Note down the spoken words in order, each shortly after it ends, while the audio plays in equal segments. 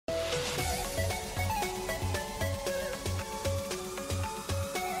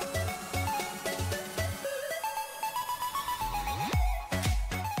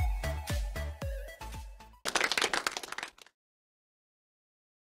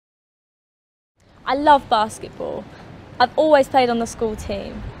I love basketball. I've always played on the school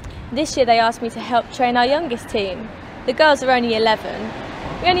team. This year they asked me to help train our youngest team. The girls are only 11.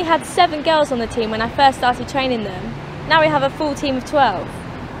 We only had 7 girls on the team when I first started training them. Now we have a full team of 12.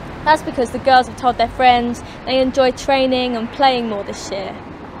 That's because the girls have told their friends they enjoy training and playing more this year.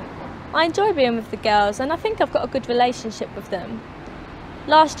 I enjoy being with the girls and I think I've got a good relationship with them.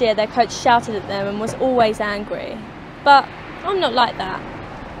 Last year their coach shouted at them and was always angry. But I'm not like that.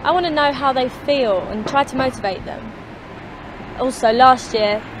 I want to know how they feel and try to motivate them. Also, last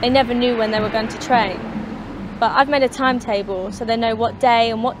year they never knew when they were going to train. But I've made a timetable so they know what day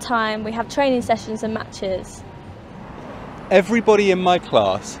and what time we have training sessions and matches. Everybody in my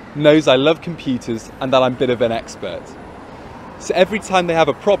class knows I love computers and that I'm a bit of an expert. So every time they have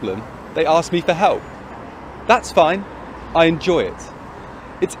a problem, they ask me for help. That's fine, I enjoy it.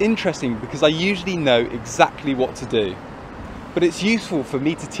 It's interesting because I usually know exactly what to do. But it's useful for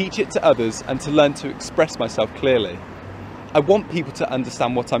me to teach it to others and to learn to express myself clearly. I want people to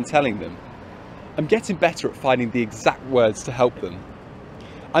understand what I'm telling them. I'm getting better at finding the exact words to help them.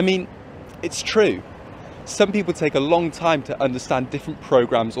 I mean, it's true. Some people take a long time to understand different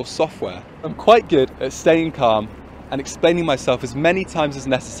programs or software. I'm quite good at staying calm and explaining myself as many times as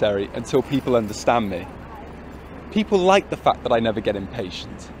necessary until people understand me. People like the fact that I never get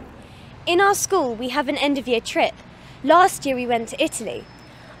impatient. In our school, we have an end-of-year trip. Last year we went to Italy.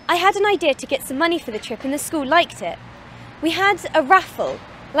 I had an idea to get some money for the trip and the school liked it. We had a raffle,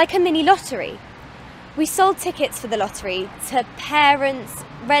 like a mini lottery. We sold tickets for the lottery to parents,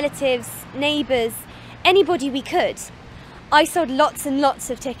 relatives, neighbours, anybody we could. I sold lots and lots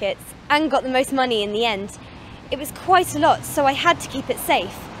of tickets and got the most money in the end. It was quite a lot, so I had to keep it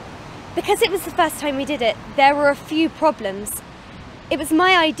safe. Because it was the first time we did it, there were a few problems. It was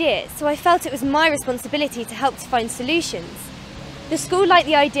my idea, so I felt it was my responsibility to help to find solutions. The school liked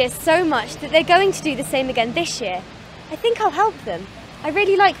the idea so much that they're going to do the same again this year. I think I'll help them. I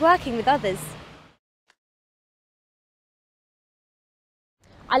really like working with others.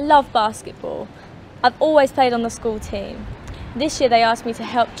 I love basketball. I've always played on the school team. This year they asked me to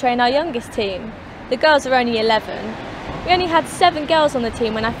help train our youngest team. The girls are only 11. We only had 7 girls on the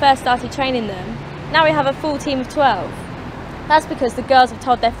team when I first started training them. Now we have a full team of 12. That's because the girls have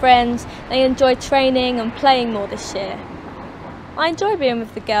told their friends they enjoy training and playing more this year. I enjoy being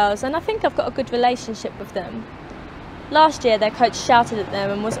with the girls and I think I've got a good relationship with them. Last year their coach shouted at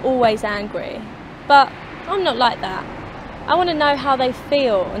them and was always angry. But I'm not like that. I want to know how they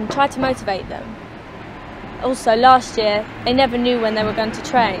feel and try to motivate them. Also, last year they never knew when they were going to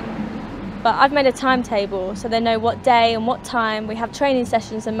train. But I've made a timetable so they know what day and what time we have training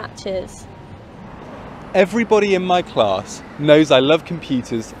sessions and matches. Everybody in my class knows I love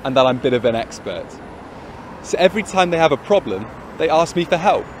computers and that I'm a bit of an expert. So every time they have a problem, they ask me for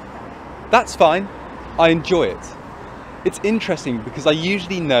help. That's fine, I enjoy it. It's interesting because I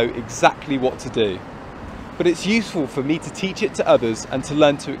usually know exactly what to do. But it's useful for me to teach it to others and to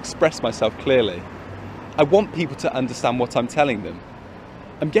learn to express myself clearly. I want people to understand what I'm telling them.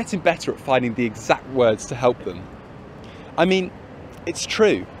 I'm getting better at finding the exact words to help them. I mean, it's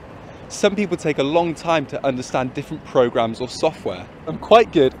true. Some people take a long time to understand different programs or software. I'm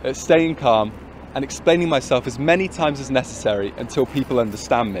quite good at staying calm and explaining myself as many times as necessary until people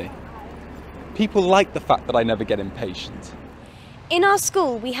understand me. People like the fact that I never get impatient. In our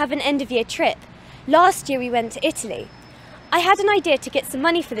school, we have an end-of-year trip. Last year we went to Italy. I had an idea to get some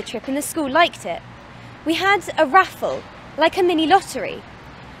money for the trip and the school liked it. We had a raffle, like a mini lottery.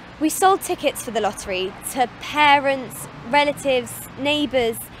 We sold tickets for the lottery to parents, relatives,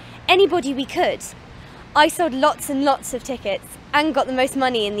 neighbours, anybody we could. I sold lots and lots of tickets and got the most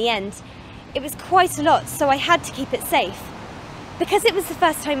money in the end. It was quite a lot, so I had to keep it safe. Because it was the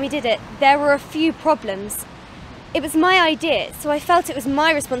first time we did it, there were a few problems. It was my idea, so I felt it was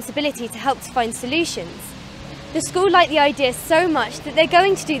my responsibility to help to find solutions. The school liked the idea so much that they're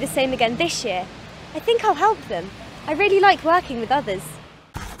going to do the same again this year. I think I'll help them. I really like working with others.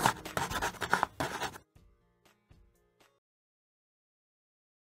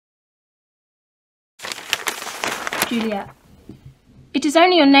 Juliet. It is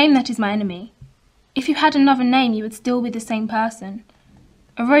only your name that is my enemy. If you had another name, you would still be the same person.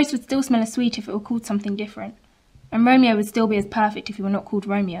 A rose would still smell as sweet if it were called something different, and Romeo would still be as perfect if he were not called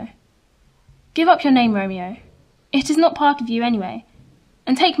Romeo. Give up your name, Romeo. It is not part of you anyway,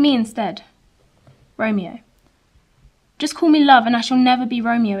 and take me instead. Romeo. Just call me Love and I shall never be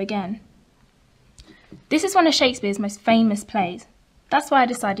Romeo again. This is one of Shakespeare's most famous plays. That's why I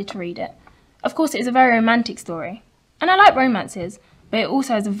decided to read it. Of course, it is a very romantic story, and I like romances, but it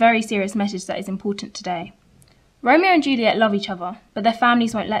also has a very serious message that is important today. Romeo and Juliet love each other, but their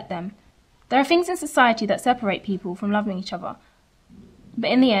families won't let them. There are things in society that separate people from loving each other, but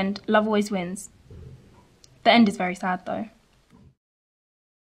in the end, love always wins. The end is very sad though.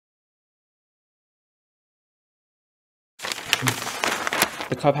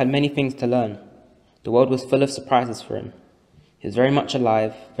 The cub had many things to learn. The world was full of surprises for him. He was very much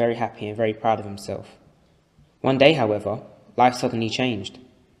alive, very happy and very proud of himself. One day, however, life suddenly changed.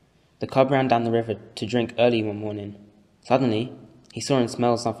 The cub ran down the river to drink early one morning. Suddenly, he saw and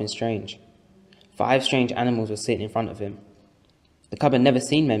smelled something strange. 5 strange animals were sitting in front of him. The cub had never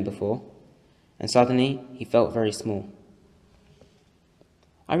seen men before, and suddenly he felt very small.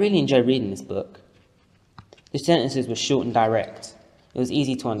 I really enjoyed reading this book. The sentences were short and direct. It was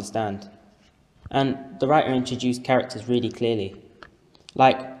easy to understand. And the writer introduced characters really clearly.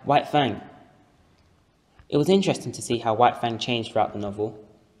 Like White Fang. It was interesting to see how White Fang changed throughout the novel.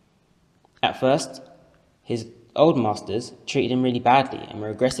 At first, his old masters treated him really badly and were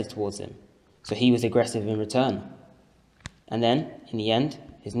aggressive towards him, so he was aggressive in return. And then, in the end,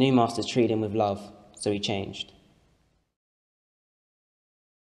 his new masters treated him with love, so he changed.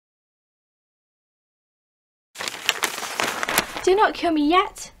 "Do not kill me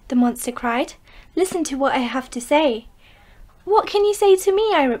yet," the monster cried. "Listen to what I have to say." "What can you say to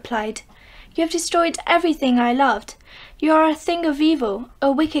me?" I replied. "You have destroyed everything I loved. You are a thing of evil,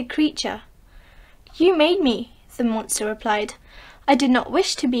 a wicked creature." "You made me," the monster replied. "I did not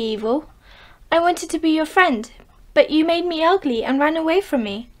wish to be evil. I wanted to be your friend, but you made me ugly and ran away from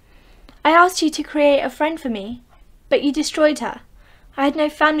me. I asked you to create a friend for me, but you destroyed her. I had no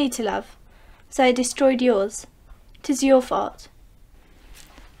family to love, so I destroyed yours. 'Tis your fault."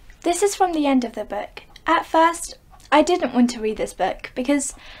 This is from the end of the book. At first, I didn't want to read this book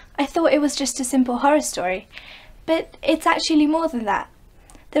because I thought it was just a simple horror story, but it's actually more than that.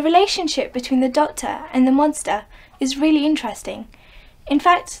 The relationship between the doctor and the monster is really interesting. In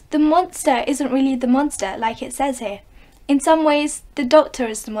fact, the monster isn't really the monster like it says here. In some ways, the doctor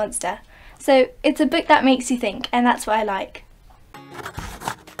is the monster. So it's a book that makes you think, and that's what I like.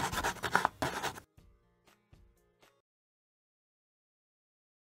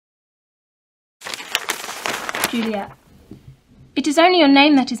 Juliet. It is only your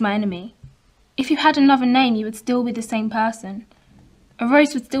name that is my enemy. If you had another name, you would still be the same person. A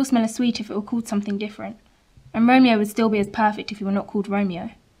rose would still smell as sweet if it were called something different, and Romeo would still be as perfect if he were not called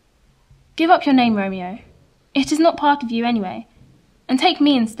Romeo. Give up your name, Romeo. It is not part of you anyway, and take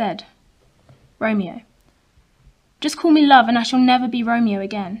me instead. Romeo. Just call me Love and I shall never be Romeo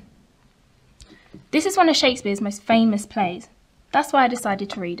again. This is one of Shakespeare's most famous plays. That's why I decided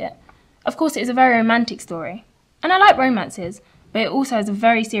to read it. Of course, it is a very romantic story, and I like romances, but it also has a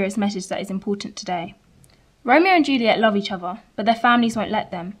very serious message that is important today. Romeo and Juliet love each other, but their families won't let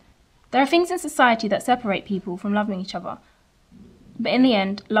them. There are things in society that separate people from loving each other, but in the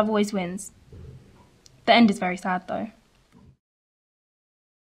end, love always wins. The end is very sad though.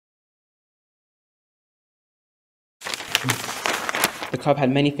 The cub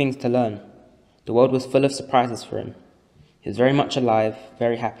had many things to learn. The world was full of surprises for him. He was very much alive,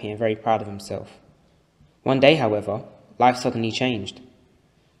 very happy and very proud of himself. One day, however, life suddenly changed.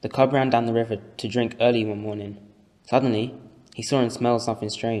 The cub ran down the river to drink early one morning. Suddenly, he saw and smelled something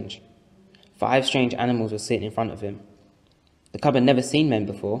strange. 5 strange animals were sitting in front of him. The cub had never seen men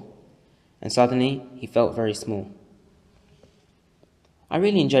before, and suddenly he felt very small. I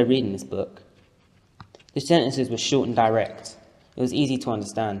really enjoyed reading this book. The sentences were short and direct. It was easy to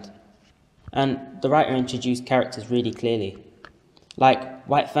understand. And the writer introduced characters really clearly. Like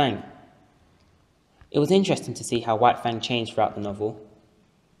White Fang. It was interesting to see how White Fang changed throughout the novel.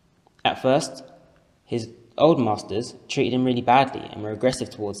 At first, his old masters treated him really badly and were aggressive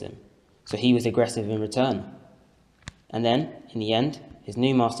towards him, so he was aggressive in return. And then, in the end, his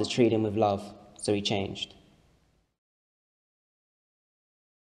new masters treated him with love, so he changed.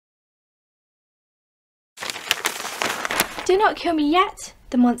 "Do not kill me yet,"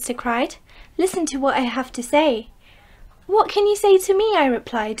 the monster cried. "Listen to what I have to say." "What can you say to me?" I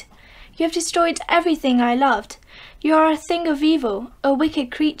replied. "You have destroyed everything I loved. You are a thing of evil, a wicked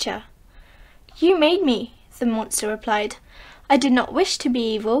creature." "You made me," the monster replied. "I did not wish to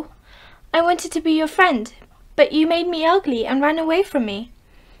be evil. I wanted to be your friend, but you made me ugly and ran away from me.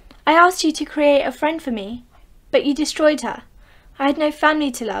 I asked you to create a friend for me, but you destroyed her. I had no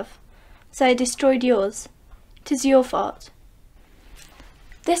family to love, so I destroyed yours. 'Tis your fault."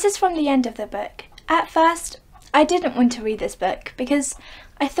 This is from the end of the book. At first, I didn't want to read this book because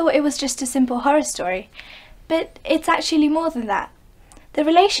I thought it was just a simple horror story, but it's actually more than that. The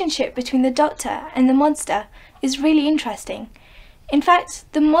relationship between the doctor and the monster is really interesting. In fact,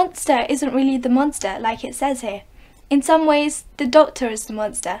 the monster isn't really the monster like it says here. In some ways, the doctor is the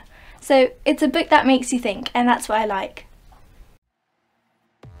monster. So it's a book that makes you think, and that's what I like.